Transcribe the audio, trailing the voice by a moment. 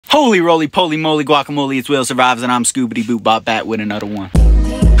Holy roly poly moly guacamole, it's Will Survives, and I'm Scoobity Boop Bop Bat with another one.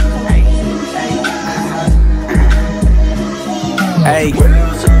 Hey,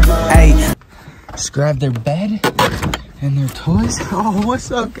 hey. Just grab their bed and their toys. Oh, what's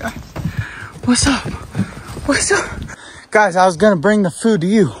up, guys? What's up? What's up? Guys, I was gonna bring the food to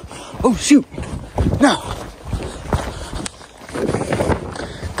you. Oh, shoot. No.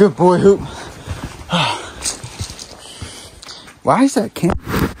 Good boy, Hoop. Why is that camp?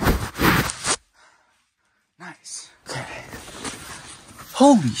 Nice. Okay.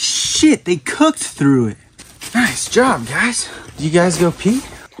 Holy shit, they cooked through it. Nice job, guys. Do you guys go pee?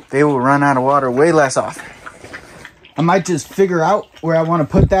 They will run out of water way less often. I might just figure out where I want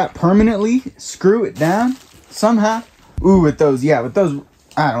to put that permanently, screw it down somehow. Ooh, with those,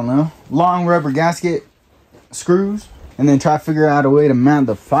 I don't know, long rubber gasket screws. And then try to figure out a way to mount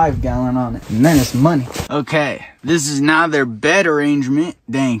the 5-gallon on it. And then it's money. Okay, this is now their bed arrangement.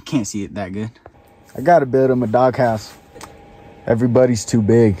 Dang, can't see it that good. I gotta build them a doghouse. Everybody's too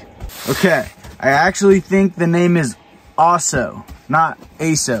big. Okay, I actually think the name is Osso, not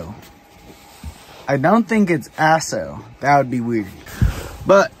Aso. I don't think it's Asso. That would be weird.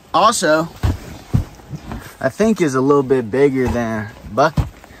 But Osso, I think is a little bit bigger than Buck.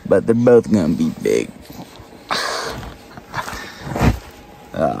 But they're both gonna be big.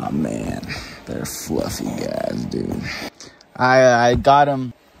 Oh man, they're fluffy guys, dude. I got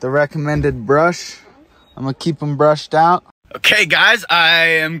them the recommended brush. I'm gonna keep them brushed out. Okay guys, I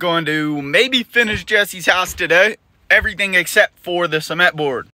am going to maybe finish Jesse's house today. Everything except for the cement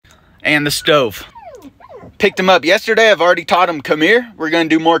board and the stove. Picked him up yesterday. I've already taught him come here. We're gonna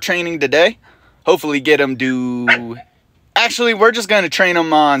do more training today. Hopefully get him to... Actually, we're just gonna train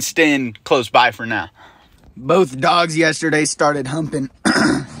him on staying close by for now. Both dogs yesterday started humping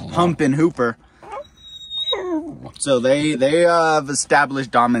Hooper. So they have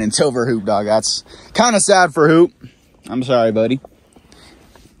established dominance over Hoop, dog. That's kind of sad for Hoop. I'm sorry, buddy.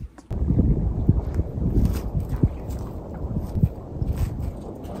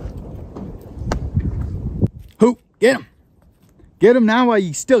 Hoop, get him. Get him now while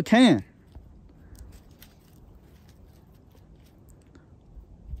you still can.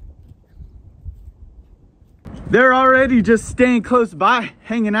 They're already just staying close by,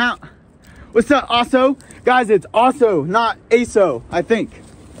 hanging out. What's up, Osso? Guys, it's Osso, not Aso, I think.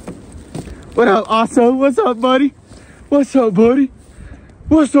 What up, Osso? What's up, buddy? What's up, buddy?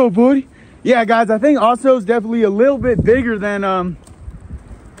 What's up, buddy? Yeah, guys, I think Osso's definitely a little bit bigger than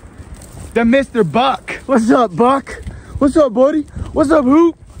Mr. Buck. What's up, Buck? What's up, buddy? What's up,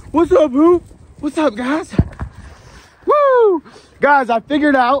 Hoop? What's up, Hoop? What's up, guys? Woo! Guys, I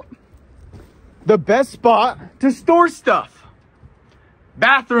figured out the best spot to store stuff.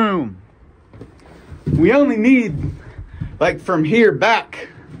 Bathroom. We only need like from here back.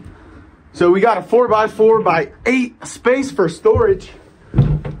 So we got a 4x4x8 space for storage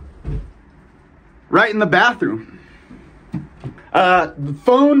right in the bathroom. The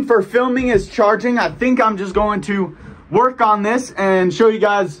phone for filming is charging. I think I'm just going to work on this and show you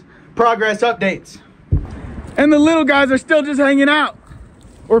guys progress updates. And the little guys are still just hanging out.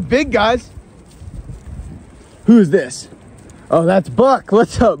 Or big guys. Who's this? Oh, that's Buck.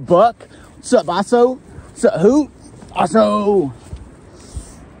 What's up, Buck? What's up, Osso? What's up, Hoop? Osso.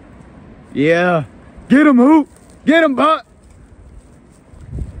 Yeah. Get him, Hoop. Get him, Buck.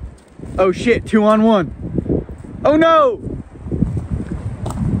 Oh, shit. 2-on-1. Oh, no.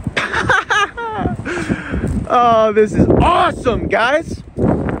 Oh, this is awesome, guys.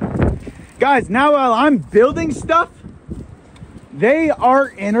 Guys, now while I'm building stuff, they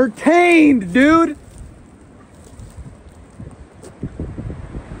are entertained, dude.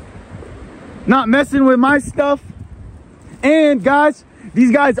 Not messing with my stuff. And guys,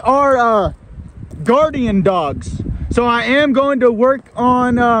 these guys are guardian dogs, so I am going to work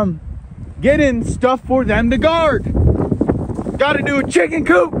on getting stuff for them to guard. Gotta do a chicken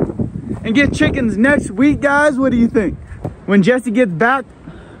coop and get chickens next week, guys. What do you think? When Jesse gets back,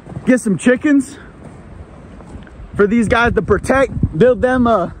 get some chickens for these guys to protect, build them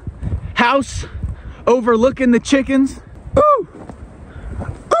a house overlooking the chickens. Ooh,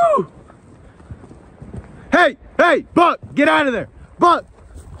 ooh. Hey, hey, Buck, get out of there. Buck,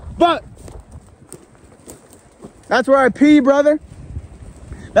 Buck. That's where I pee, brother.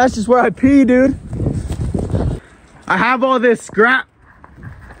 That's just where I pee, dude. I have all this scrap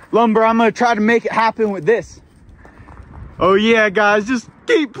lumber. I'm gonna try to make it happen with this. Oh yeah, guys, just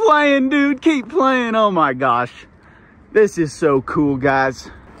keep playing, dude. Keep playing. Oh my gosh. This is so cool, guys.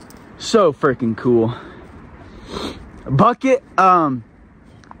 So freaking cool. Bucket,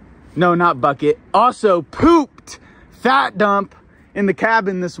 no, not Bucket. Also pooped Fat Dump in the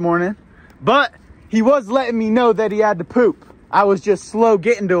cabin this morning, but he was letting me know that he had to poop. I was just slow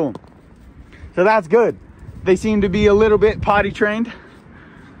getting to him. So that's good. They seem to be a little bit potty trained.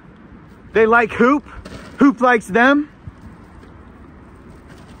 They like Hoop. Hoop likes them.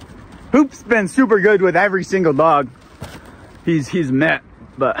 Hoop's been super good with every single dog he's met,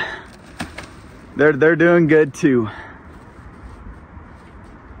 but they're doing good too.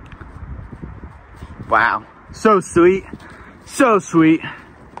 Wow, so sweet, so sweet.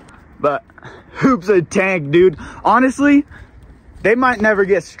 But Hoop's a tank, dude. Honestly, they might never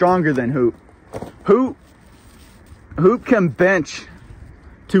get stronger than Hoop. Hoop can bench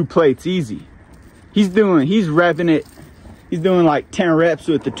 2 plates easy. He's revving it. He's doing like 10 reps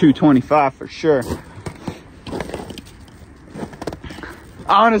with the 225 for sure.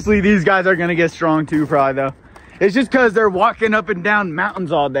 Honestly, these guys are gonna get strong too, probably though. It's just because they're walking up and down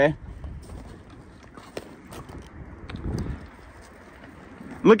mountains all day.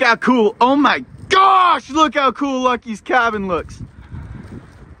 Look how cool, oh my gosh, look how cool Lucky's cabin looks.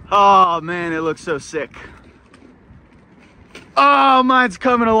 Oh man, it looks so sick. Oh, mine's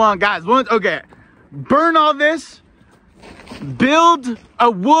coming along. Guys, okay, burn all this, build a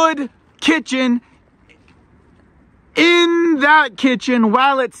wood kitchen in that kitchen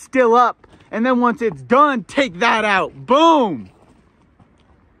while it's still up, and then once it's done, take that out. Boom.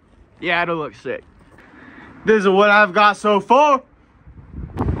 Yeah, it'll look sick. This is what I've got so far.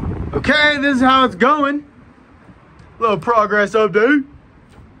 Okay, this is how it's going. Little progress update.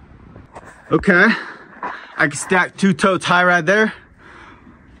 Okay, I can stack 2 totes high right there.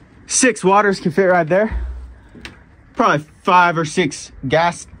 6 waters can fit right there. Probably 5 or 6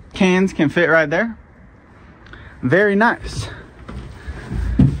 gas cans can fit right there. Very nice.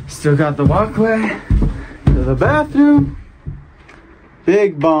 Still got the walkway to the bathroom.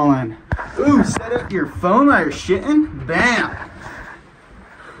 Big ballin'. Ooh, set up your phone while you're shitting. Bam.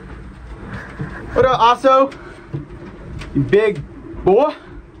 What up, Aso? You big boy.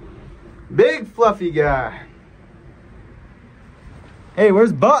 Big fluffy guy. Hey,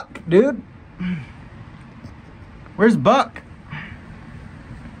 where's Buck, dude? Where's Buck?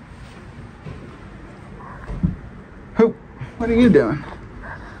 Hoop, what are you doing?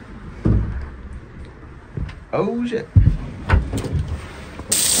 Oh shit.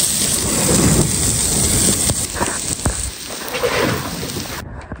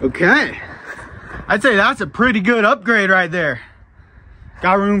 Okay. I'd say that's a pretty good upgrade right there.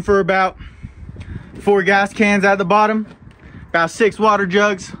 Got room for about 4 gas cans at the bottom, about 6 water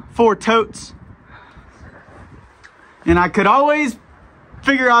jugs, 4 totes. And I could always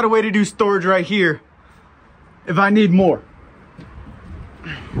figure out a way to do storage right here if I need more.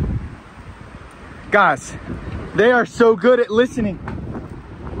 Guys, they are so good at listening.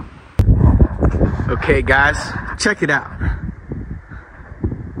 Okay guys, check it out.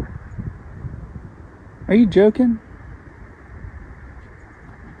 Are you joking?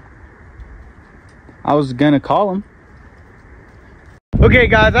 I was gonna call him. Okay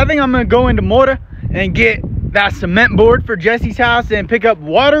guys, I think I'm gonna go into Mora and get that cement board for Jesse's house and pick up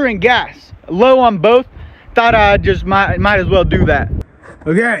water and gas. Low on both. Thought I just might as well do that.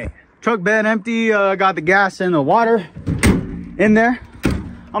 Okay, truck bed empty. Got the gas and the water in there.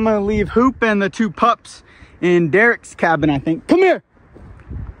 I'm gonna leave Hoop and the 2 pups in Derek's cabin, I think. Come here.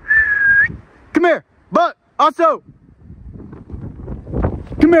 Come here. Buck, also.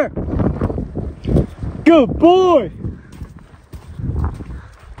 Come here. Good boy.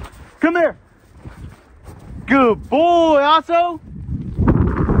 Come here. Good boy, also.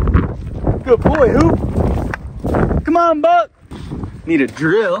 Good boy, Hoop. Come on, Buck. Need a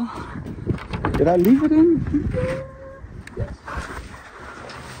drill. Did I leave it in? Yes.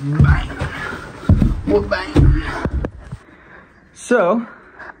 Bang. Well, bang. So,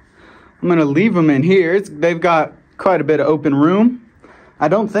 I'm gonna leave them in here. They've got quite a bit of open room. I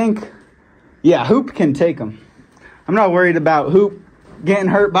don't think, yeah, Hoop can take them. I'm not worried about Hoop getting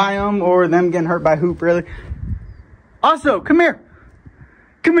hurt by them or them getting hurt by Hoop, really. Also, come here.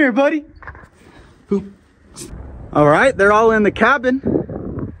 Come here, buddy. Hoop. All right, they're all in the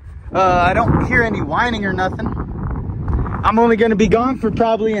cabin. I don't hear any whining or nothing. I'm only gonna be gone for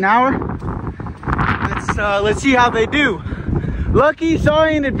probably an hour. Let's see how they do. Lucky,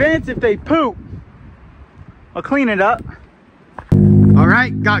 sorry in advance if they poop. I'll clean it up. All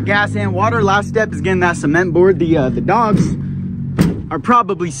right, got gas and water. Last step is getting that cement board. The dogs are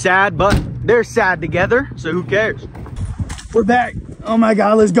probably sad, but they're sad together, so who cares? We're back. Oh my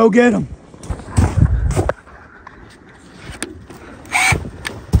God, let's go get them.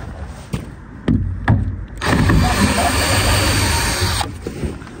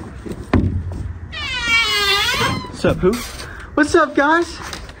 What's up, Hoop? What's up, guys?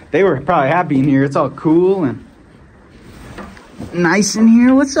 They were probably happy in here. It's all cool and nice in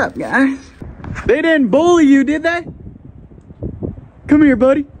here. What's up, guys? They didn't bully you, did they? Come here,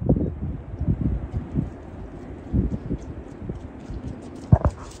 buddy.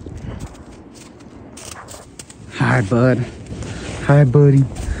 Hi, bud. Hi, buddy.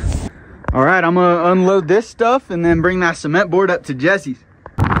 All right, I'm gonna unload this stuff and then bring that cement board up to Jesse's.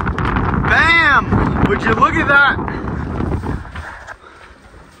 Bam! Would you look at that?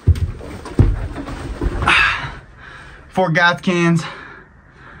 Four gas cans.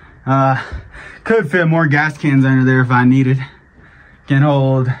 Could fit more gas cans under there if I needed. Can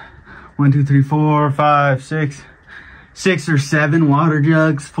hold 1, 2, 3, 4, 5, 6 or 7 water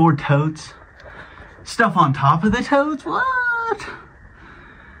jugs, 4 totes. Stuff on top of the totes? What?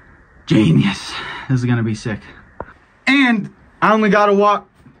 Genius. This is gonna be sick. And I only gotta walk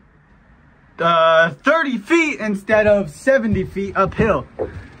 30 feet instead of 70 feet uphill.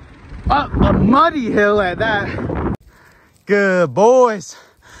 Up a muddy hill at that. Good boys.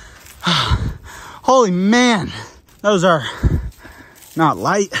 Holy man, those are not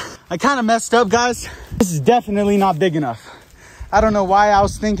light. I kind of messed up, guys. This is definitely not big enough. I don't know why I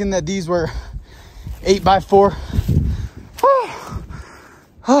was thinking that these were 8x4.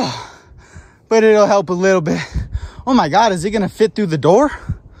 But it'll help a little bit. Oh my God, is it gonna fit through the door?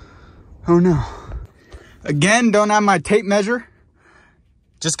 Oh no. Again, don't have my tape measure.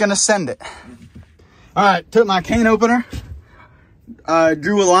 Just gonna send it. All right, took my can opener.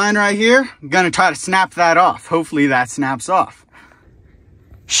 Drew a line right here. I'm gonna try to snap that off. Hopefully that snaps off.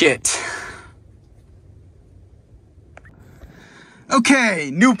 Shit. Okay,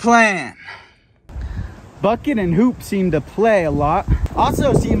 new plan. Bucket and Hoop seem to play a lot.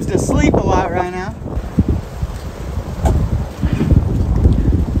 Also seems to sleep a lot right now.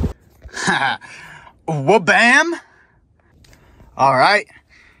 Wha-bam! All right,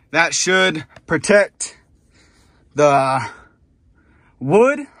 that should protect the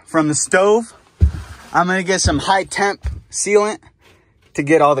wood from the stove. I'm gonna get some high temp sealant to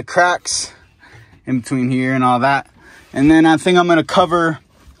get all the cracks in between here and all that. And then I think I'm gonna cover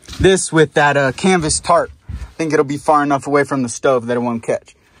this with that canvas tarp. I think it'll be far enough away from the stove that it won't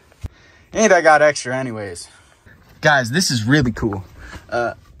catch. And I got extra anyways. Guys, this is really cool.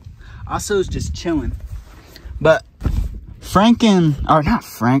 Osso's just chilling. But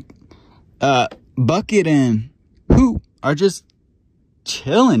Bucket and Hoop are just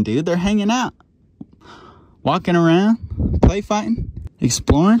chilling, dude. They're hanging out. Walking around, play fighting,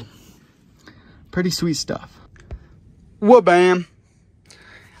 exploring. Pretty sweet stuff. Wha-bam.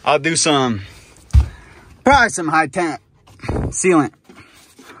 I'll do probably some high temp sealant.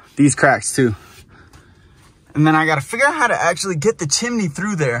 These cracks too. And then I gotta figure out how to actually get the chimney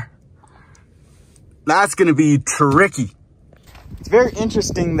through there. That's gonna be tricky. It's very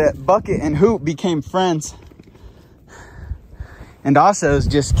interesting that Bucket and Hoop became friends. And Osso's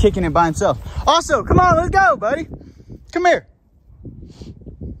just kicking it by himself. Osso, come on, let's go, buddy. Come here.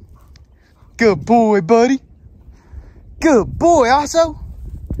 Good boy, buddy. Good boy, Osso.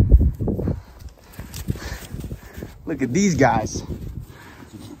 Look at these guys.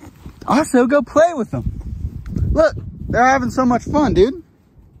 Osso, go play with them. Look, they're having so much fun, dude.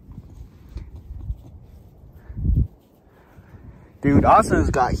 Dude, Osso's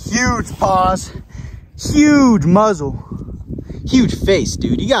got huge paws, huge muzzle, huge face,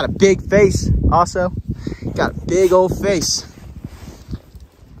 dude. You got a big face, Osso. You got a big old face.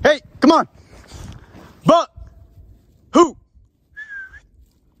 Hey, come on. Buck. Hoop.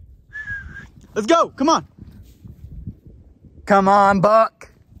 Let's go, come on. Come on,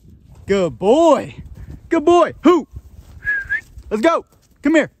 Buck. Good boy. Good boy. Hoop. Let's go.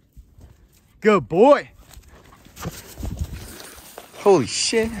 Come here. Good boy. Holy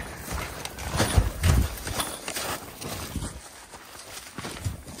shit.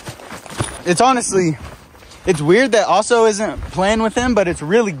 It's weird that Osso isn't playing with him, but it's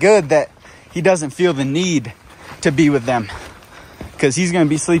really good that he doesn't feel the need to be with them. Because he's going to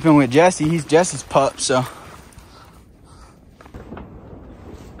be sleeping with Jesse. He's Jesse's pup, so.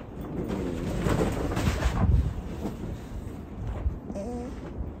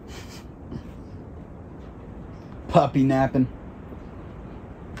 Puppy napping.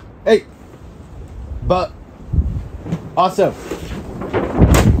 Hey, but also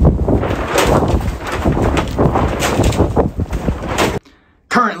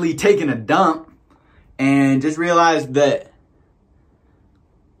currently taking a dump and just realized that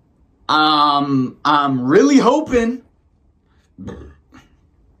I'm really hoping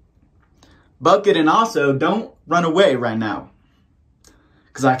Bucket and Osso don't run away right now,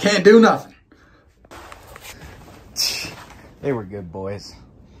 because I can't do nothing. They were good boys.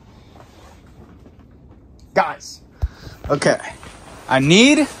 Guys, okay. I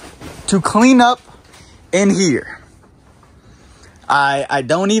need to clean up in here. I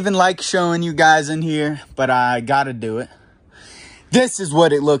don't even like showing you guys in here, but I gotta do it. This is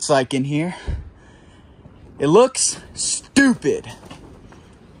what it looks like in here. It looks stupid.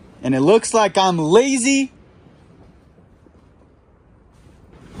 And it looks like I'm lazy.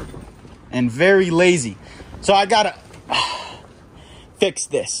 And very lazy. So I gotta fix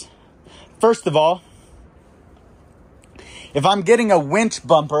this. First of all, if I'm getting a winch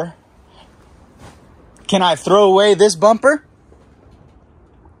bumper, can I throw away this bumper?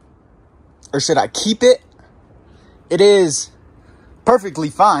 Or should I keep it? It is perfectly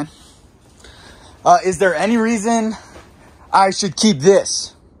fine. Is there any reason I should keep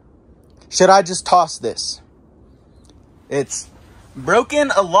this? Should I just toss this? It's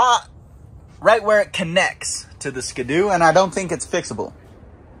broken a lot right where it connects to the skidoo, and I don't think it's fixable.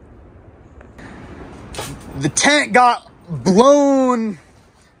 The tent got blown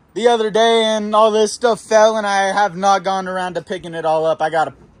the other day and all this stuff fell, and I have not gone around to picking it all up. I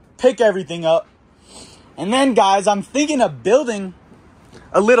gotta pick everything up. And then, guys, I'm thinking of building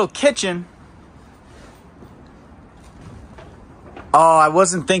a little kitchen. Oh, I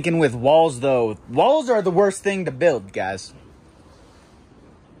wasn't thinking with walls, though. Walls are the worst thing to build, guys.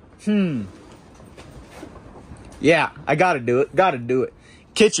 Yeah, I gotta do it.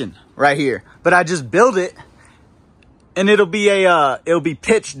 Kitchen right here. But I just build it, and it'll be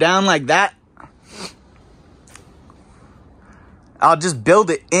pitched down like that. I'll just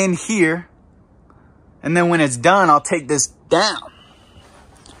build it in here. And then when it's done, I'll take this down.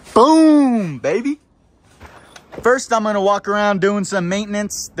 Boom, baby. First, I'm going to walk around doing some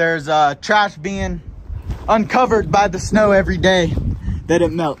maintenance. There's trash being uncovered by the snow every day that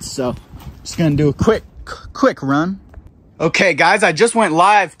it melts. So, just going to do a quick run. Okay, guys, I just went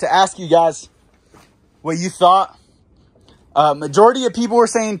live to ask you guys what you thought. Majority of people were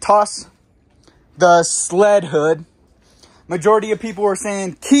saying toss the sled hood. Majority of people were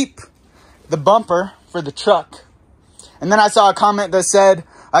saying keep the bumper for the truck. And then I saw a comment that said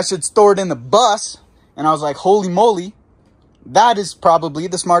I should store it in the bus. And I was like, holy moly, that is probably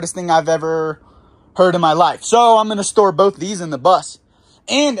the smartest thing I've ever heard in my life. So I'm going to store both these in the bus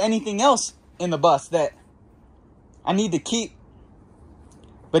and anything else in the bus that I need to keep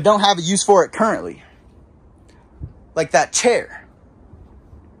but don't have a use for it currently. Like that chair.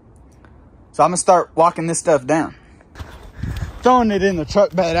 So I'm going to start walking this stuff down. Throwing it in the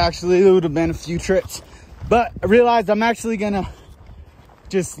truck bed, actually, it would have been a few trips. But I realized I'm actually going to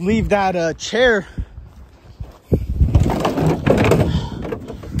just leave that chair,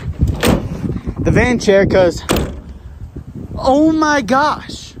 the van chair, because, oh my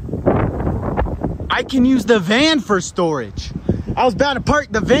gosh, I can use the van for storage. I was about to park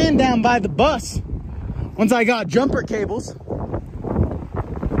the van down by the bus. Once I got jumper cables,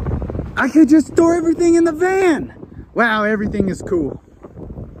 I could just store everything in the van. Wow, everything is cool.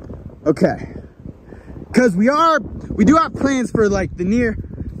 Okay. Because we do have plans for like the near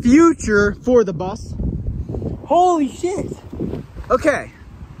future for the bus. Holy shit. Okay.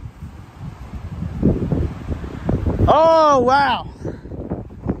 Oh, wow.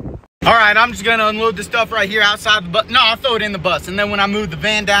 All right, I'm just gonna unload the stuff right here outside the bus. No, I'll throw it in the bus. And then when I move the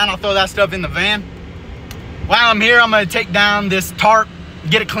van down, I'll throw that stuff in the van. While I'm here, I'm gonna take down this tarp,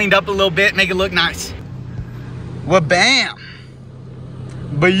 get it cleaned up a little bit, make it look nice. Well, bam.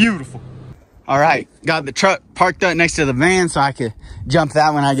 Beautiful. All right, got the truck parked up next to the van so I could jump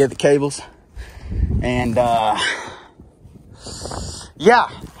that when I get the cables. And yeah,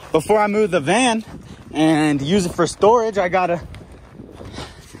 before I move the van and use it for storage, I gotta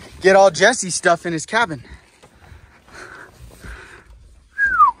get all Jesse's stuff in his cabin.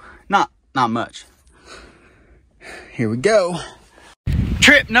 Not much. Here we go.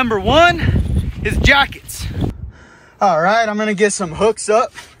 Trip number 1 is jackets. All right, I'm gonna get some hooks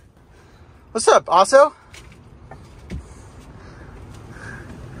up. What's up, Aso?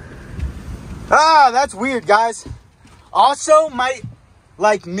 Ah, that's weird, guys. Aso might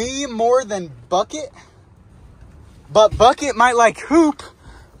like me more than Bucket, but Bucket might like Hoop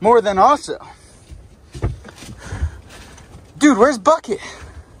more than Aso. Dude, where's Bucket?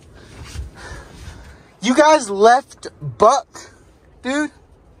 You guys left Buck, dude?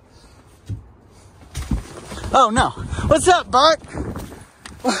 Oh, no. What's up, Buck?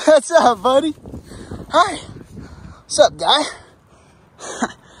 What's up, buddy? Hi. What's up, guy?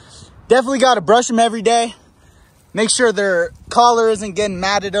 Definitely got to brush them every day. Make sure their collar isn't getting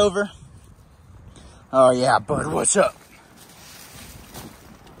matted over. Oh, yeah, bud. What's up?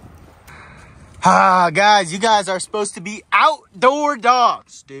 Guys, you guys are supposed to be outdoor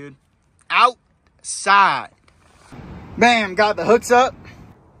dogs, dude. Outside. Bam, got the hooks up.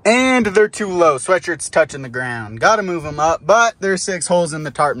 And they're too low. Sweatshirt's touching the ground. Gotta move them up, but there's 6 holes in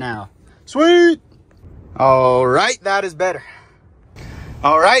the tarp now. Sweet. All right, that is better.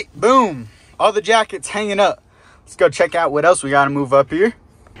 All right, boom. All the jackets hanging up. Let's go check out what else we gotta move up here.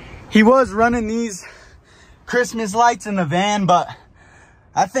 He was running these Christmas lights in the van, but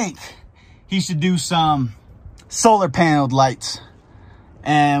I think he should do some solar paneled lights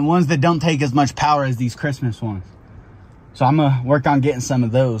and ones that don't take as much power as these Christmas ones. So I'm gonna work on getting some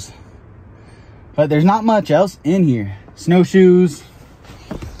of those. But there's not much else in here. Snowshoes,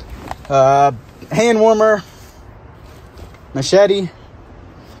 hand warmer, machete,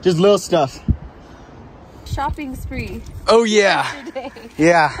 just little stuff. Shopping spree. Oh yeah.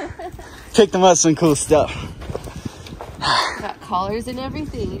 Yeah. Picked them up some cool stuff. Got collars and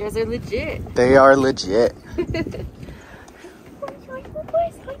everything. You guys are legit. They are legit.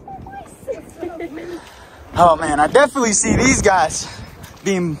 Oh man, I definitely see these guys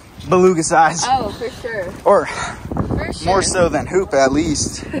being beluga sized. Oh, for sure. Or for sure. More so than hoop at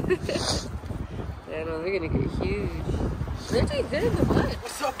least. Yeah, no, they're gonna get huge. They're doing good in the mud.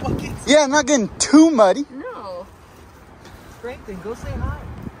 What's up, buckets? Yeah, I'm not getting too muddy. No. Frank, then go say hi.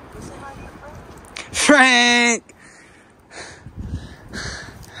 Go say hi to your Frank! friend.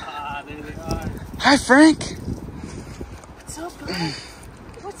 Ah, there they are. Hi, Frank. What's up, bro?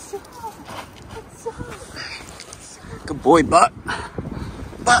 What's up? What's up? Good boy, Buck.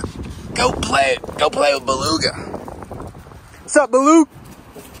 Buck, go play with beluga. What's up, Baloo?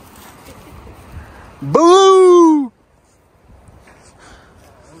 Baloo!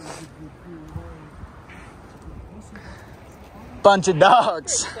 Bunch of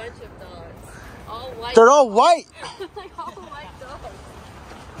dogs. Bunch of dogs. All white. They're all white. Like all white dogs.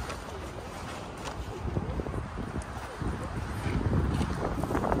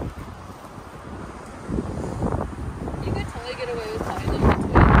 You could totally get away with talking like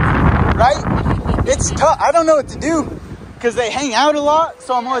twins. Right? It's tough. I don't know what to do because they hang out a lot.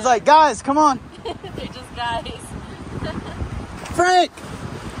 So I'm always like, guys, come on. They're just guys. Frank!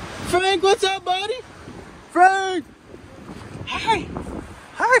 Frank, what's up, buddy? Frank! Hi.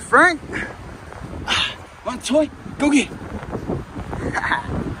 Hi, Frank. Want a toy? Go get it.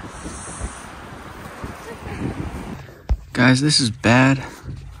 Guys, this is bad.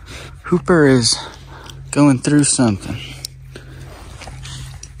 Hooper is going through something.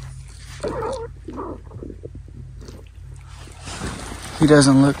 He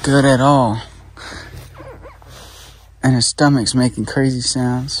doesn't look good at all. And his stomach's making crazy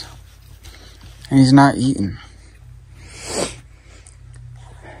sounds. And he's not eating.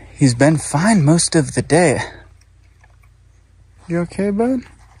 He's been fine most of the day. You okay, bud?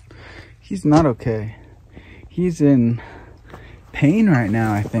 He's not okay. He's in pain right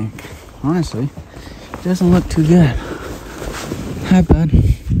now, I think. Honestly, he doesn't look too good. Hi, bud.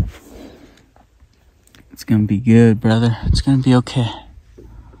 It's gonna be good, brother. It's gonna be okay.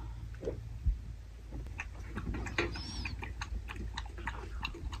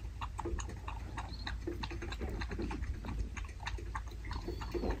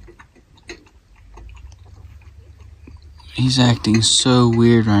 He's acting so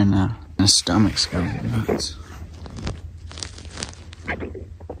weird right now. His stomach's going nuts.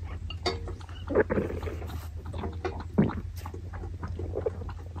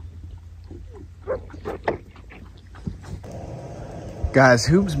 Guys,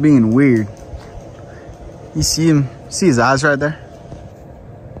 Hoop's being weird. You see him? See his eyes right there?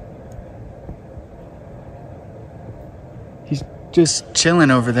 He's just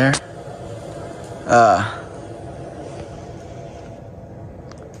chilling over there.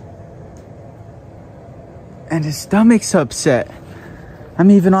 And his stomach's upset.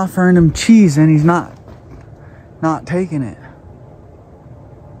 I'm even offering him cheese and he's not taking it.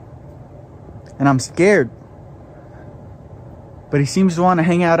 And I'm scared. But he seems to want to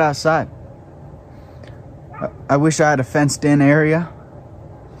hang out outside. I wish I had a fenced in area.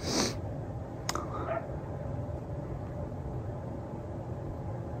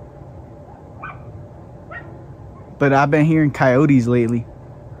 But I've been hearing coyotes lately.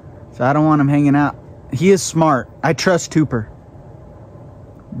 So I don't want him hanging out. He is smart. I trust Hooper.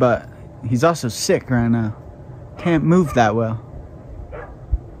 But he's also sick right now. Can't move that well.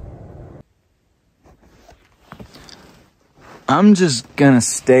 I'm just gonna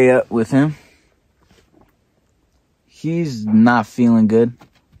stay up with him. He's not feeling good.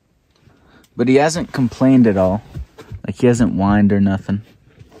 But he hasn't complained at all. Like he hasn't whined or nothing.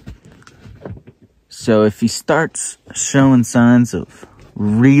 So if he starts showing signs of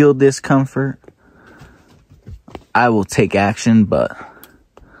real discomfort, I will take action, but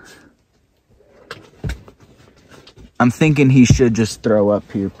I'm thinking he should just throw up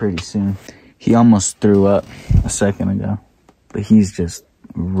here pretty soon. He almost threw up a second ago, but he's just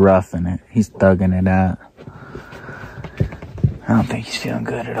roughing it. He's thugging it out. I don't think he's feeling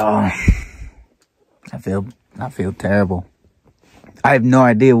good at all. I feel terrible. I have no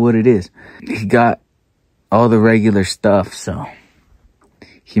idea what it is. He got all the regular stuff, so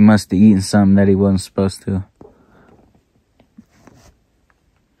he must have eaten something that he wasn't supposed to.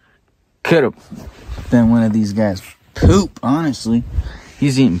 Could have been one of these guys' poop, honestly.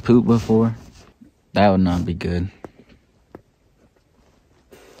 He's eaten poop before. That would not be good.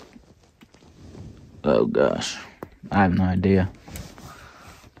 Oh gosh, I have no idea.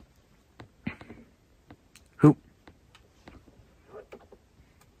 Who?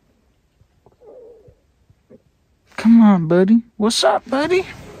 Come on, buddy. What's up, buddy?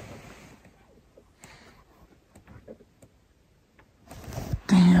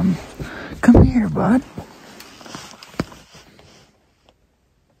 Damn. Come here, bud.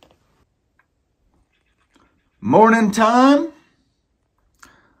 Morning time.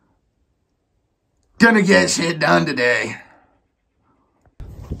 Gonna get shit done today.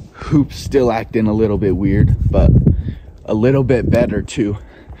 Hoop's still acting a little bit weird, but a little bit better too.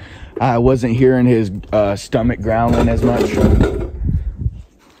 I wasn't hearing his stomach growling as much.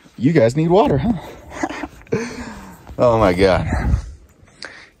 You guys need water, huh? Oh my God.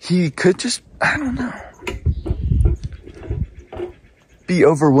 He could just, I don't know, be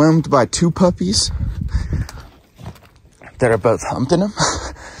overwhelmed by two puppies that are both humping him.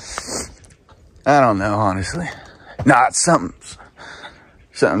 I don't know, honestly. Nah, something's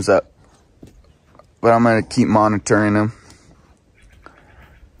up. But I'm gonna keep monitoring him.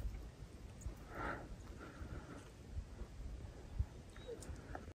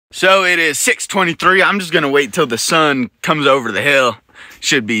 So it is 6:23. I'm just gonna wait till the sun comes over the hill.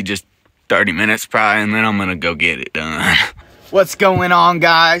 Should be just 30 minutes probably, and then I'm gonna go get it done. What's going on,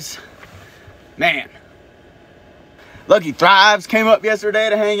 guys? Man. Lucky Thrives came up yesterday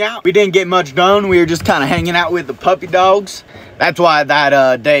to hang out. We didn't get much done. We were just kind of hanging out with the puppy dogs. That's why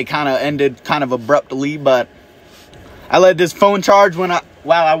that day kind of ended kind of abruptly, but I let this phone charge while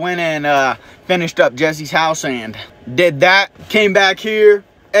I went and finished up Jesse's house and did that. Came back here,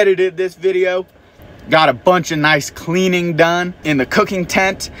 edited this video. Got a bunch of nice cleaning done in the cooking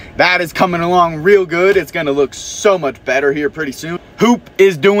tent. That is coming along real good. It's gonna look so much better here pretty soon. Hoop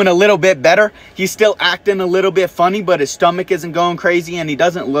is doing a little bit better. He's still acting a little bit funny, but his stomach isn't going crazy and he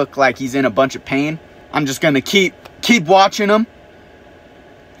doesn't look like he's in a bunch of pain. I'm just gonna keep watching him.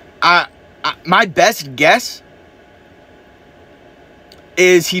 My best guess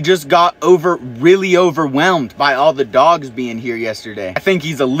is he just got really overwhelmed by all the dogs being here yesterday. I think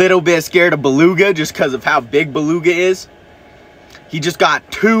he's a little bit scared of Beluga just because of how big Beluga is. He just got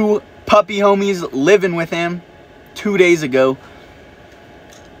 2 puppy homies living with him 2 days ago.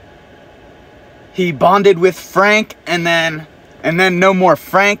 He bonded with Frank and then no more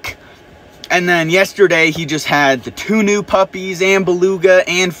Frank. And then yesterday he just had the 2 new puppies and Beluga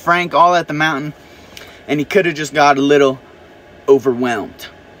and Frank all at the mountain. And he could have just got a little overwhelmed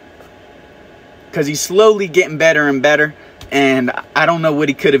because he's slowly getting better and better, and I don't know what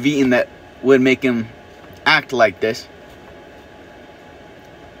he could have eaten that would make him act like this.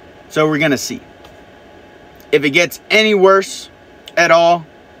 So we're gonna see. If it gets any worse at all,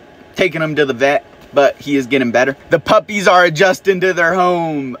 taking him to the vet, but he is getting better. The puppies are adjusting to their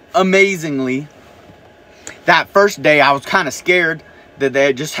home amazingly. That first day I was kind of scared that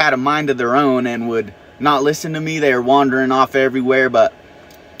they just had a mind of their own and would not listen to me. They are wandering off everywhere, but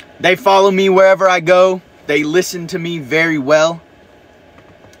they follow me wherever I go. They listen to me very well.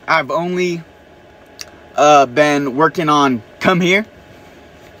 I've only been working on come here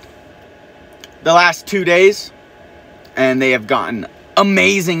the last 2 days, and they have gotten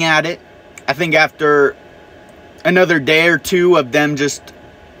amazing at it. I think after another day or 2 of them just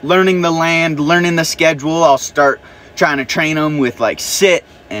learning the land, learning the schedule, I'll start trying to train them with like sit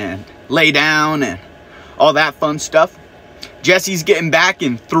and lay down and all that fun stuff. Jesse's getting back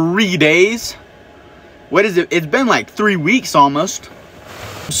in 3 days. What is it? It's been like 3 weeks almost.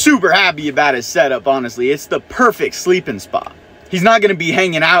 I'm super happy about his setup, honestly. It's the perfect sleeping spot. He's not going to be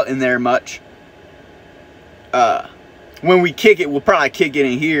hanging out in there much. When we kick it, we'll probably kick it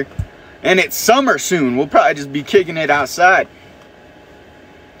in here. And it's summer soon. We'll probably just be kicking it outside.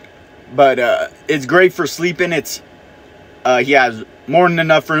 But it's great for sleeping. It's he has more than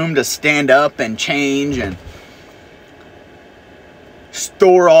enough room to stand up and change and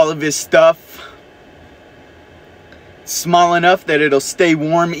store all of his stuff. It's small enough that it'll stay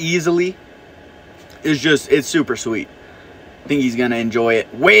warm easily. is just, it's super sweet. I think he's gonna enjoy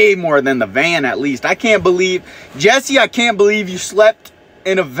it way more than the van, at least. I can't believe, Jesse, I can't believe you slept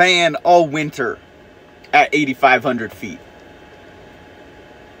in a van all winter at 8,500 feet.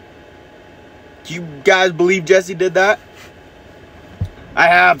 Do you guys believe Jesse did that? I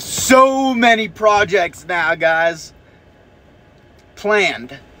have so many projects now, guys,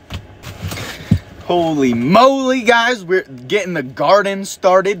 planned. Holy moly, guys, we're getting the garden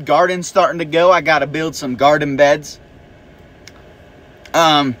started. Garden's starting to go. I gotta build some garden beds.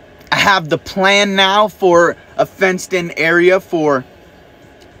 I have the plan now for a fenced-in area for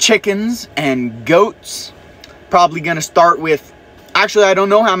chickens and goats. Probably gonna start with, actually, I don't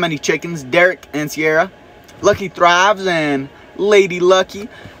know how many chickens. Derek and Sierra, Lucky Thrives and Lady Lucky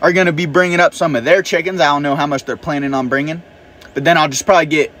are gonna be bringing up some of their chickens. I don't know how much they're planning on bringing, but then I'll just probably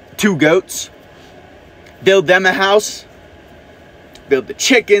get 2 goats, build them a house, build the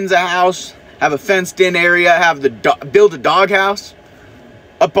chickens a house, have a fenced-in area, have the build a dog house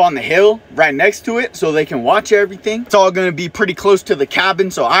up on the hill right next to it so they can watch everything. It's all going to be pretty close to the cabin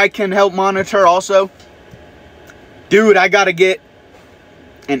so I can help monitor also. Dude, I got to get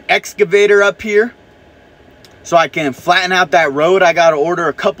an excavator up here so I can flatten out that road. I got to order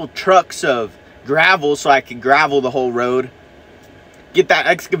a couple trucks of gravel so I can gravel the whole road. Get that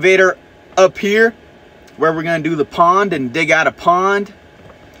excavator up here where we're going to do the pond and dig out a pond.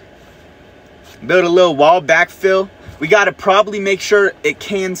 Build a little wall backfill. We got to probably make sure it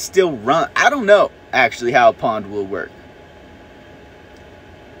can still run. I don't know actually how a pond will work,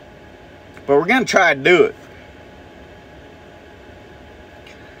 but we're going to try to do it.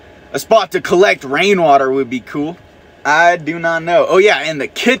 A spot to collect rainwater would be cool. I do not know. Oh yeah, and the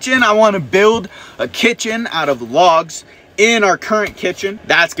kitchen. I want to build a kitchen out of logs in our current kitchen.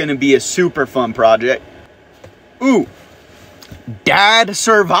 That's going to be a super fun project. Ooh, Dad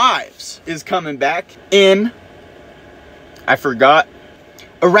Survives is coming back in, I forgot,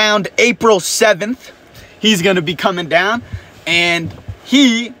 around April 7th. He's going to be coming down, and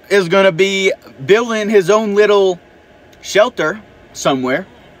he is going to be building his own little shelter somewhere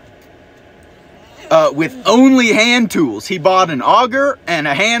with only hand tools. He bought an auger and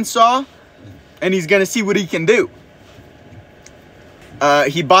a handsaw, and he's going to see what he can do.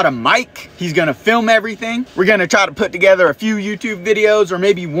 He bought a mic. He's going to film everything. We're going to try to put together a few YouTube videos, or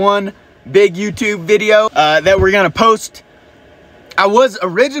maybe one big YouTube video that we're going to post. I was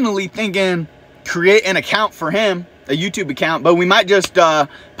originally thinking create an account for him, a YouTube account, but we might just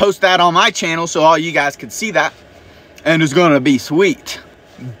post that on my channel so all you guys could see that, and it's going to be sweet.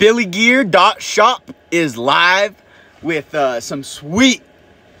 BillyGear.shop is live with some sweet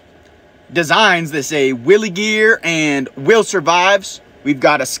designs that say Willy Gear and Will Survives. We've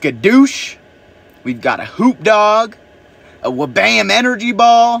got a skadoosh, we've got a hoop dog, a wabam energy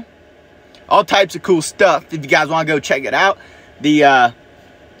ball, all types of cool stuff. If you guys want to go check it out, the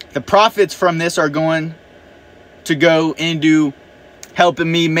profits from this are going to go into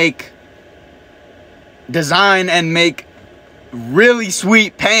helping me design and make really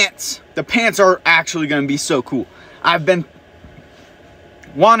sweet pants. The pants are actually going to be so cool. I've been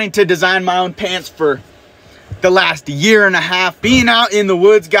wanting to design my own pants for the last year and a half. Being out in the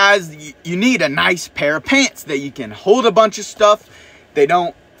woods, guys, you need a nice pair of pants that you can hold a bunch of stuff. They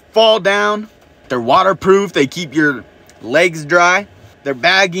don't fall down. They're waterproof. They keep your legs dry. They're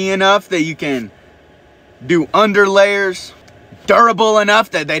baggy enough that you can do under layers. Durable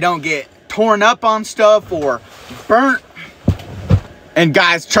enough that they don't get torn up on stuff or burnt. And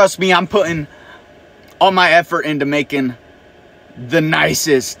guys, trust me, I'm putting all my effort into making the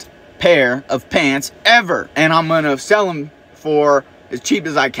nicest pair of pants ever, and I'm gonna sell them for as cheap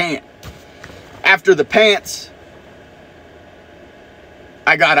as I can. After the pants,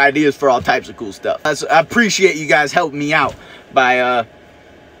 I got ideas for all types of cool stuff. I appreciate you guys helping me out by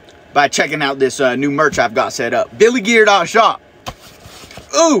checking out this new merch I've got set up. BillyGear.shop.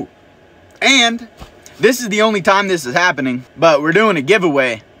 Ooh, and this is the only time this is happening, but we're doing a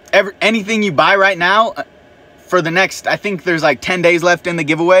giveaway. Anything you buy right now for the next, I think there's like 10 days left in the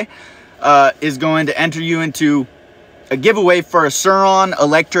giveaway, is going to enter you into a giveaway for a Suron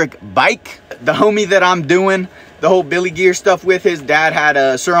electric bike. The homie that I'm doing the whole Billy Gear stuff with, his dad had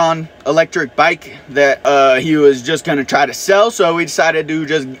a Suron electric bike that he was just going to try to sell, so we decided to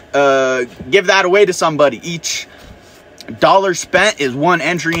just give that away to somebody. Each dollar spent is one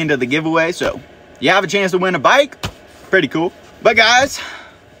entry into the giveaway, so you have a chance to win a bike. Pretty cool. But guys,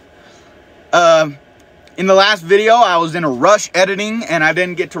 in the last video, I was in a rush editing and I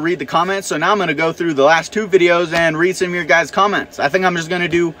didn't get to read the comments. So now I'm going to go through the last 2 videos and read some of your guys' comments. I think I'm just going to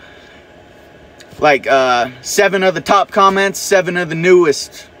do like 7 of the top comments, 7 of the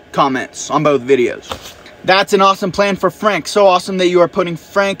newest comments on both videos. That's an awesome plan for Frank. So awesome that you are putting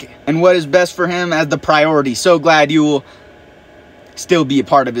Frank and what is best for him as the priority. So glad you will still be a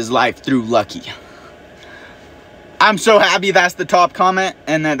part of his life through Lucky. I'm so happy that's the top comment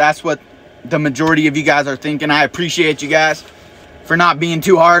and that's what the majority of you guys are thinking. I appreciate you guys for not being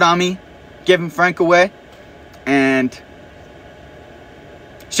too hard on me, giving Frank away, and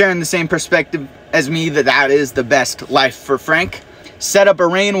sharing the same perspective as me that is the best life for Frank. Set up a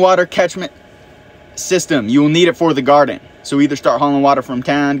rainwater catchment system. You will need it for the garden. So either start hauling water from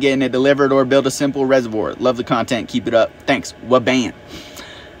town, getting it delivered, or build a simple reservoir. Love the content. Keep it up. Thanks. Waban.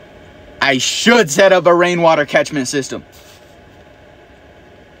 I should set up a rainwater catchment system.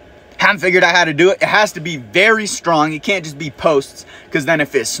 Haven't figured out how to do it. It has to be very strong. It can't just be posts, because then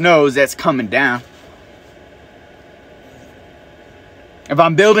if it snows, that's coming down. If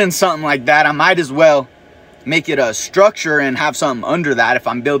I'm building something like that, I might as well make it a structure and have something under that if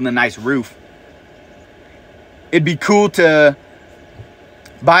I'm building a nice roof. It'd be cool to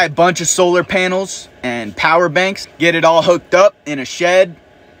buy a bunch of solar panels and power banks, get it all hooked up in a shed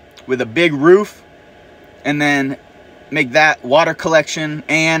with a big roof, and then make that water collection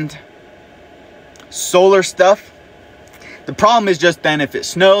and solar stuff. The problem is just then if it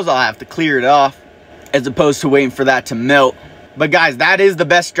snows, I'll have to clear it off as opposed to waiting for that to melt. But guys, that is the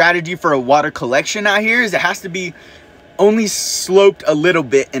best strategy for a water collection out here, is it has to be only sloped a little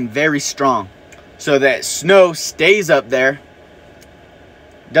bit and very strong, so that snow stays up there,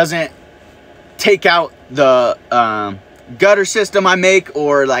 doesn't take out the gutter system I make,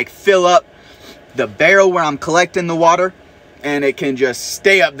 or like fill up the barrel where I'm collecting the water, and it can just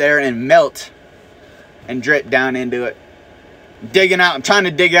stay up there and melt and drip down into it. I'm trying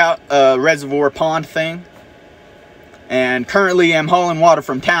to dig out a reservoir pond thing, and currently I'm hauling water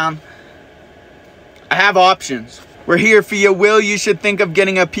from town. I have options. We're here for you, Will. You should think of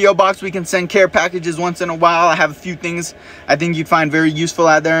getting a P.O. box. We can send care packages once in a while. I have a few things I think you'd find very useful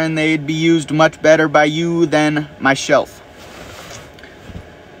out there, and they'd be used much better by you than my shelf.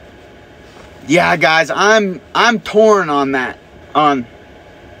 Yeah, guys, I'm torn on that. On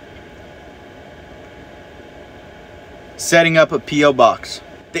setting up a P.O. box.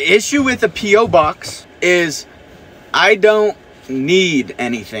 The issue with a P.O. box is I don't need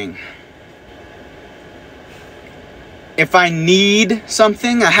anything. If I need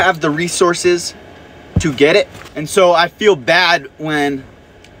something, I have the resources to get it. And so I feel bad when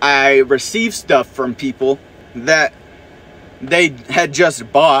I receive stuff from people that they had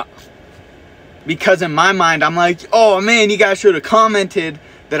just bought, because in my mind, I'm like, oh man, you guys should have commented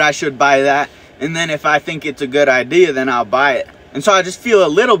that I should buy that. And then if I think it's a good idea, then I'll buy it. And so I just feel a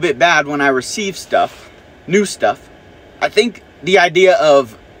little bit bad when I receive stuff, new stuff. I think the idea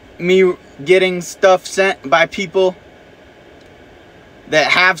of me getting stuff sent by people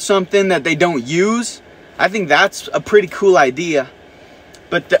that have something that they don't use, I think that's a pretty cool idea.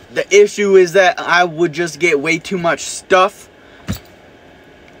 But the issue is that I would just get way too much stuff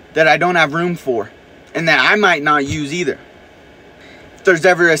that I don't have room for, and that I might not use either. If there's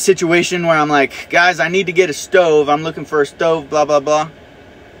ever a situation where I'm like, guys, I need to get a stove, I'm looking for a stove, blah, blah, blah,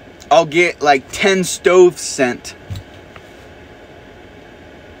 I'll get like 10 stoves sent.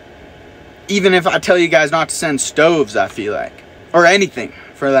 Even if I tell you guys not to send stoves, I feel like. Or anything,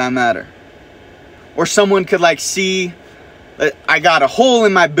 for that matter. Or someone could like see that I got a hole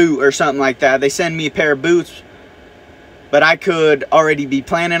in my boot or something like that. They send me a pair of boots, but I could already be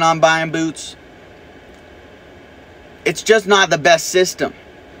planning on buying boots. It's just not the best system.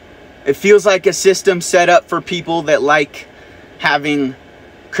 It feels like a system set up for people that like having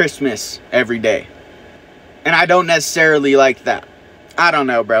Christmas every day. And I don't necessarily like that. I don't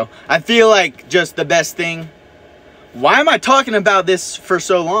know, bro. I feel like just the best thing... Why am I talking about this for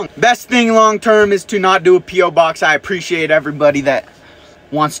so long? Best thing long term is to not do a P.O. box. I appreciate everybody that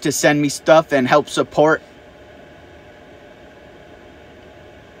wants to send me stuff and help support.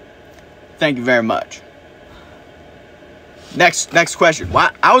 Thank you very much. Next question.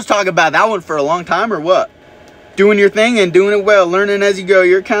 Why? I was talking about that one for a long time, or what? Doing your thing and doing it well, learning as you go.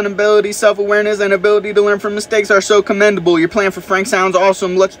 Your accountability, self-awareness, and ability to learn from mistakes are so commendable. Your plan for Frank sounds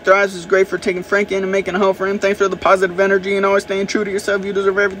awesome. Lucky Thrives is great for taking Frank in and making a home for him. Thanks for the positive energy and always staying true to yourself. You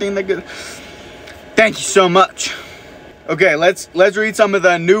deserve everything that good. Thank you so much. Okay, let's read some of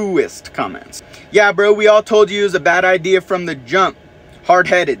the newest comments. Yeah, bro, we all told you it was a bad idea from the jump.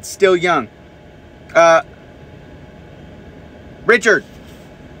 Hard-headed, still young. Richard.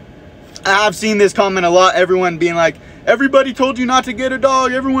 I've seen this comment a lot. Everyone being like, everybody told you not to get a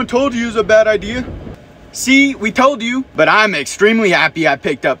dog. Everyone told you it was a bad idea. See, we told you, but I'm extremely happy I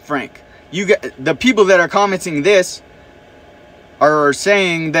picked up Frank. You get the people that are commenting this are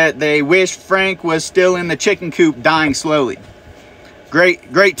saying that they wish Frank was still in the chicken coop dying slowly.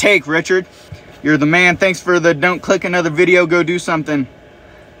 Great take, Richard. You're the man. Thanks for the don't click another video, go do something.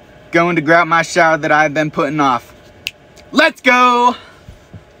 Going to grab my shower that I've been putting off. Let's go!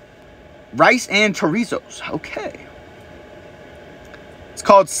 Rice and chorizos. Okay. It's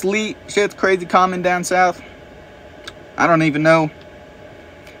called sleet. Shit's crazy common down south. I don't even know.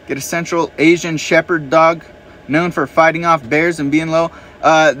 Get a Central Asian Shepherd dog known for fighting off bears and being low.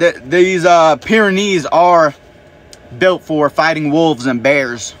 These Pyrenees are built for fighting wolves and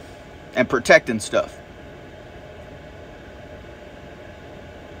bears and protecting stuff.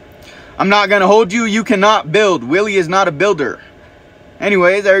 I'm not gonna hold you. You cannot build. Willie is not a builder.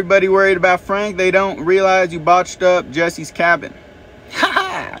 Anyways, everybody worried about Frank. They don't realize you botched up Jesse's cabin.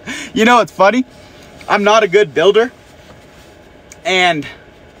 You know, it's funny. I'm not a good builder. And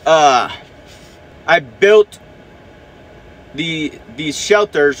I built these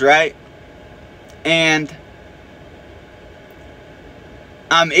shelters, right? And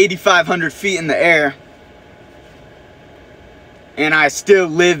I'm 8,500 feet in the air. And I still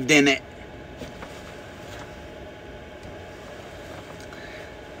lived in it.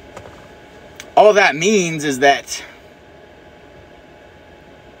 All that means is that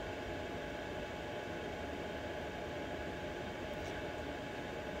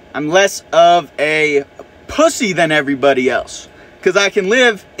I'm less of a pussy than everybody else, because I can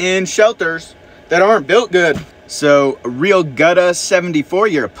live in shelters that aren't built good. So, Real Gutta 74,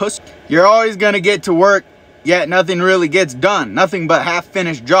 you're a pussy. You're always gonna get to work, yet nothing really gets done. Nothing but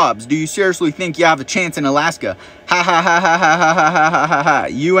half-finished jobs. Do you seriously think you have a chance in Alaska? Ha ha ha ha ha ha ha ha ha ha.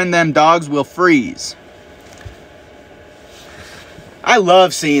 You and them dogs will freeze. I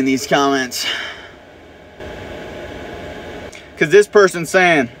love seeing these comments. Because this person's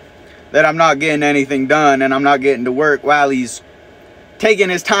saying that I'm not getting anything done and I'm not getting to work while he's taking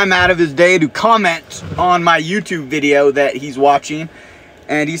his time out of his day to comment on my YouTube video that he's watching.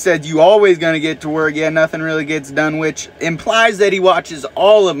 And he said, you always gonna get to work, yeah, nothing really gets done, which implies that he watches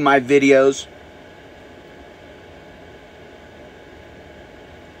all of my videos.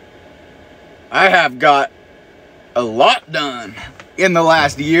 I have got a lot done in the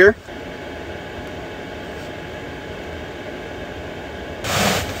last year.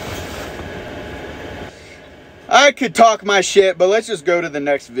 I could talk my shit, but let's just go to the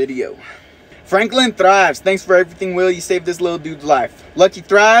next video. Franklin Thrives. Thanks for everything, Will. You saved this little dude's life. Lucky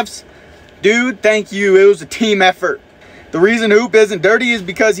Thrives. Dude, thank you. It was a team effort. The reason Hoop isn't dirty is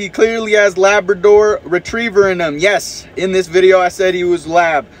because he clearly has Labrador Retriever in him. Yes, in this video I said he was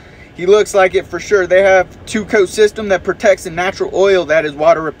lab. He looks like it for sure. They have two-coat system that protects a natural oil that is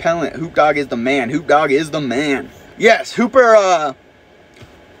water repellent. Hoop Dog is the man. Hoop Dog is the man. Yes, Hooper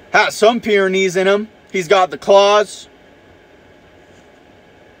has some Pyrenees in him. He's got the claws.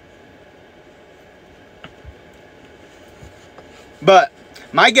 But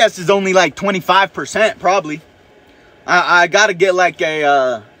my guess is only like 25% probably. I gotta get like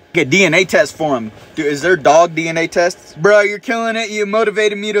a DNA test for him. Dude, is there dog DNA tests? Bro, you're killing it. You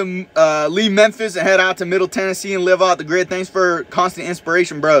motivated me to leave Memphis and head out to Middle Tennessee and live off the grid. Thanks for constant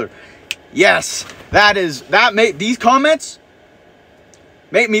inspiration, brother. Yes, these comments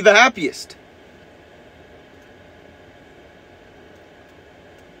make me the happiest.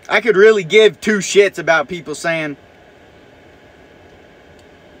 I could really give two shits about people saying,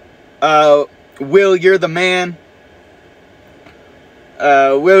 Will, you're the man.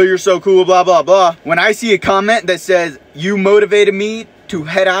 Will, you're so cool, blah, blah, blah. When I see a comment that says, you motivated me to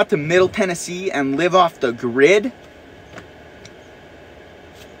head out to Middle Tennessee and live off the grid,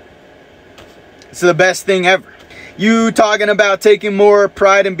 it's the best thing ever. You talking about taking more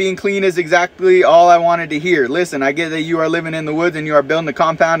pride in being clean is exactly all I wanted to hear. Listen, I get that you are living in the woods and you are building a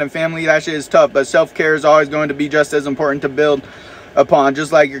compound and family. That shit is tough, but self-care is always going to be just as important to build upon,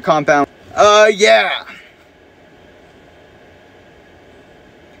 just like your compound. Yeah.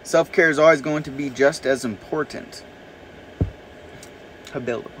 Self-care is always going to be just as important to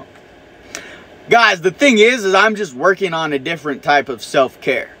build upon. Guys, the thing is I'm just working on a different type of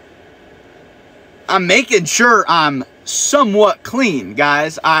self-care. I'm making sure I'm somewhat clean,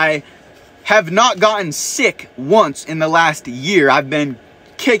 guys. I have not gotten sick once in the last year. I've been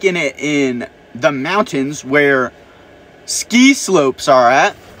kicking it in the mountains where ski slopes are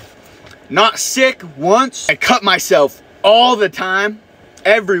at. Not sick once. I cut myself all the time,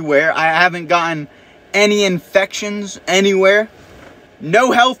 everywhere. I haven't gotten any infections anywhere.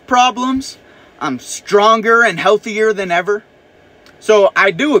 No health problems. I'm stronger and healthier than ever. So I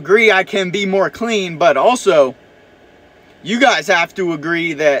do agree I can be more clean, but also you guys have to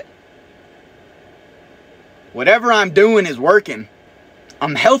agree that whatever I'm doing is working.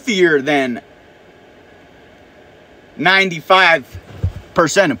 I'm healthier than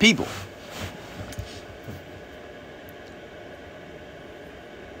 95% of people.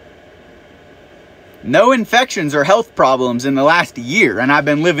 No infections or health problems in the last year, and I've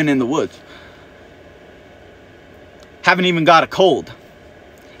been living in the woods. Haven't even got a cold.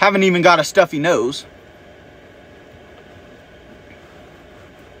 Haven't even got a stuffy nose.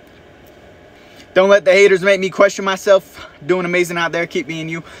 Don't let the haters make me question myself. Doing amazing out there. Keep being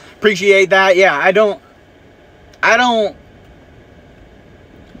you. Appreciate that. Yeah, I don't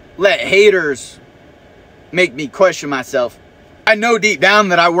let haters make me question myself. I know deep down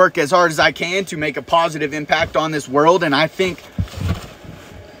that I work as hard as I can to make a positive impact on this world, and I think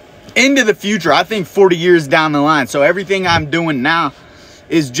into the future, I think 40 years down the line. So everything I'm doing now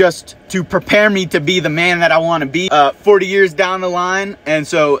is just to prepare me to be the man that I want to be 40 years down the line. And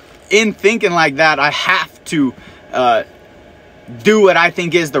so in thinking like that, I have to do what I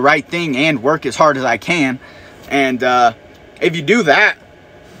think is the right thing and work as hard as I can. And if you do that,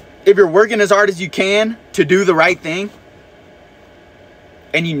 if you're working as hard as you can to do the right thing,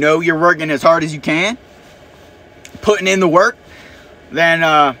 and you know you're working as hard as you can, putting in the work,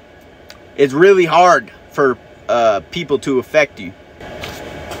 then it's really hard for people to affect you.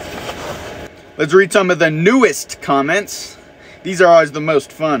 Let's read some of the newest comments. These are always the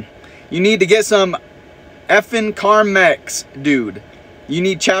most fun. You need to get some effing Carmex, dude. You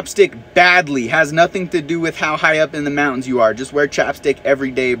need chapstick badly. Has nothing to do with how high up in the mountains you are. Just wear chapstick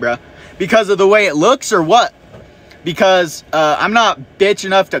every day, bruh. Because of the way it looks or what? Because I'm not bitch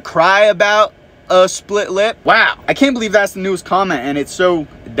enough to cry about a split lip. Wow, I can't believe that's the newest comment, and it's so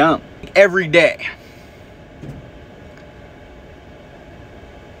dumb. Every day.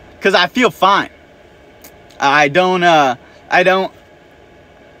 Because I feel fine. I don't have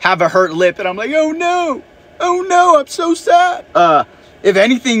a hurt lip and I'm like, oh no, I'm so sad. If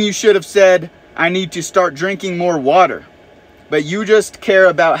anything, you should have said, I need to start drinking more water. But you just care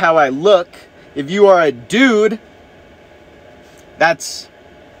about how I look. If you are a dude, that's...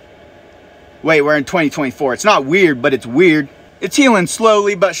 Wait, we're in 2024. It's not weird, but it's weird. It's healing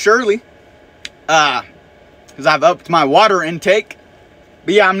slowly but surely. Because I've upped my water intake.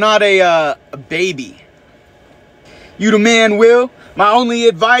 But yeah, I'm not a baby. You the man, Will. My only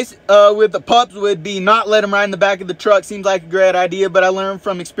advice with the pups would be not let them ride in the back of the truck. Seems like a great idea, but I learned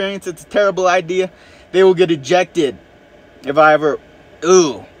from experience it's a terrible idea. They will get ejected if I ever...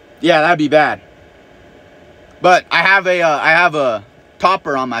 Ooh. Yeah, that'd be bad. But I have a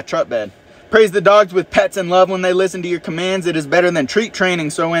topper on my truck bed. Praise the dogs with pets and love when they listen to your commands. It is better than treat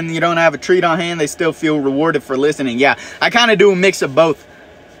training, so when you don't have a treat on hand, they still feel rewarded for listening. Yeah, I kind of do a mix of both.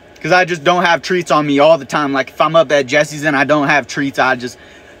 Because I just don't have treats on me all the time. Like if I'm up at Jesse's and I don't have treats, I just...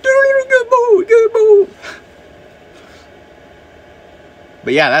 Good boy, good boy.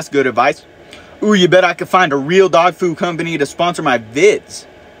 But yeah, that's good advice. Ooh, you bet I could find a real dog food company to sponsor my vids.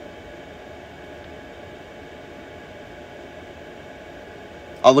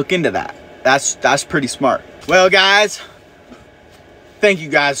 I'll look into that. That's pretty smart. Well, guys, thank you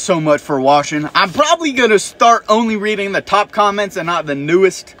guys so much for watching. I'm probably going to start only reading the top comments and not the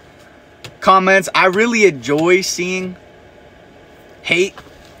newest comments. I really enjoy seeing hate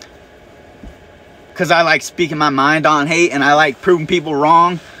because I like speaking my mind on hate and I like proving people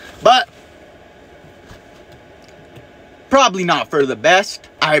wrong, but probably not for the best.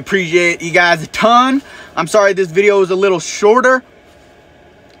 I appreciate you guys a ton. I'm sorry this video was a little shorter.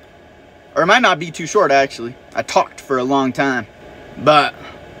 Or it might not be too short, actually. I talked for a long time. But,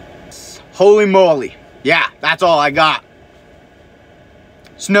 holy moly. Yeah, that's all I got.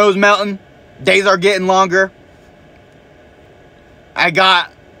 Snow's melting. Days are getting longer. I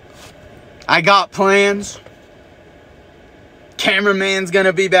got plans. Cameraman's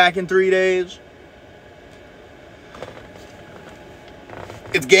gonna be back in 3 days.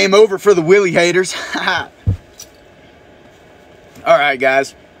 It's game over for the Willie haters. Alright,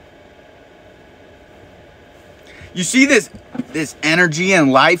 guys. You see this energy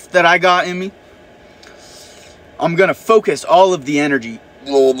and life that I got in me? I'm gonna focus all of the energy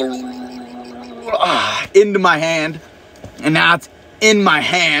into my hand. And now it's in my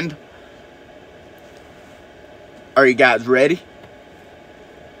hand. Are you guys ready?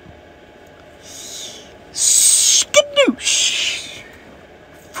 Skadoosh.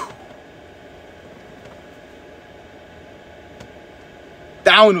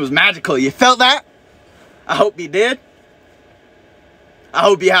 That one was magical. You felt that? I hope you did. I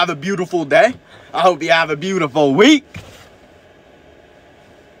hope you have a beautiful day. I hope you have a beautiful week.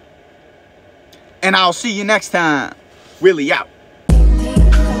 And I'll see you next time. Willie out.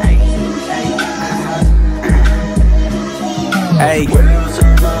 Hey.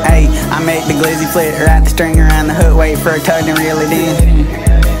 Hey, I make the glizzy flip, wrap the string around the hook, wait for a tug and reel it in.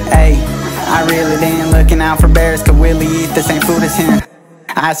 Hey, I reel it in, looking out for bears, cause Willie eat the same food as him.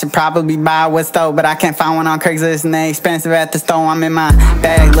 I should probably buy what's stole, but I can't find one on Craigslist and they expensive at the store. I'm in my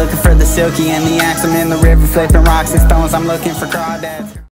bag looking for the silky and the axe. I'm in the river flipping rocks and stones. I'm looking for crawdads.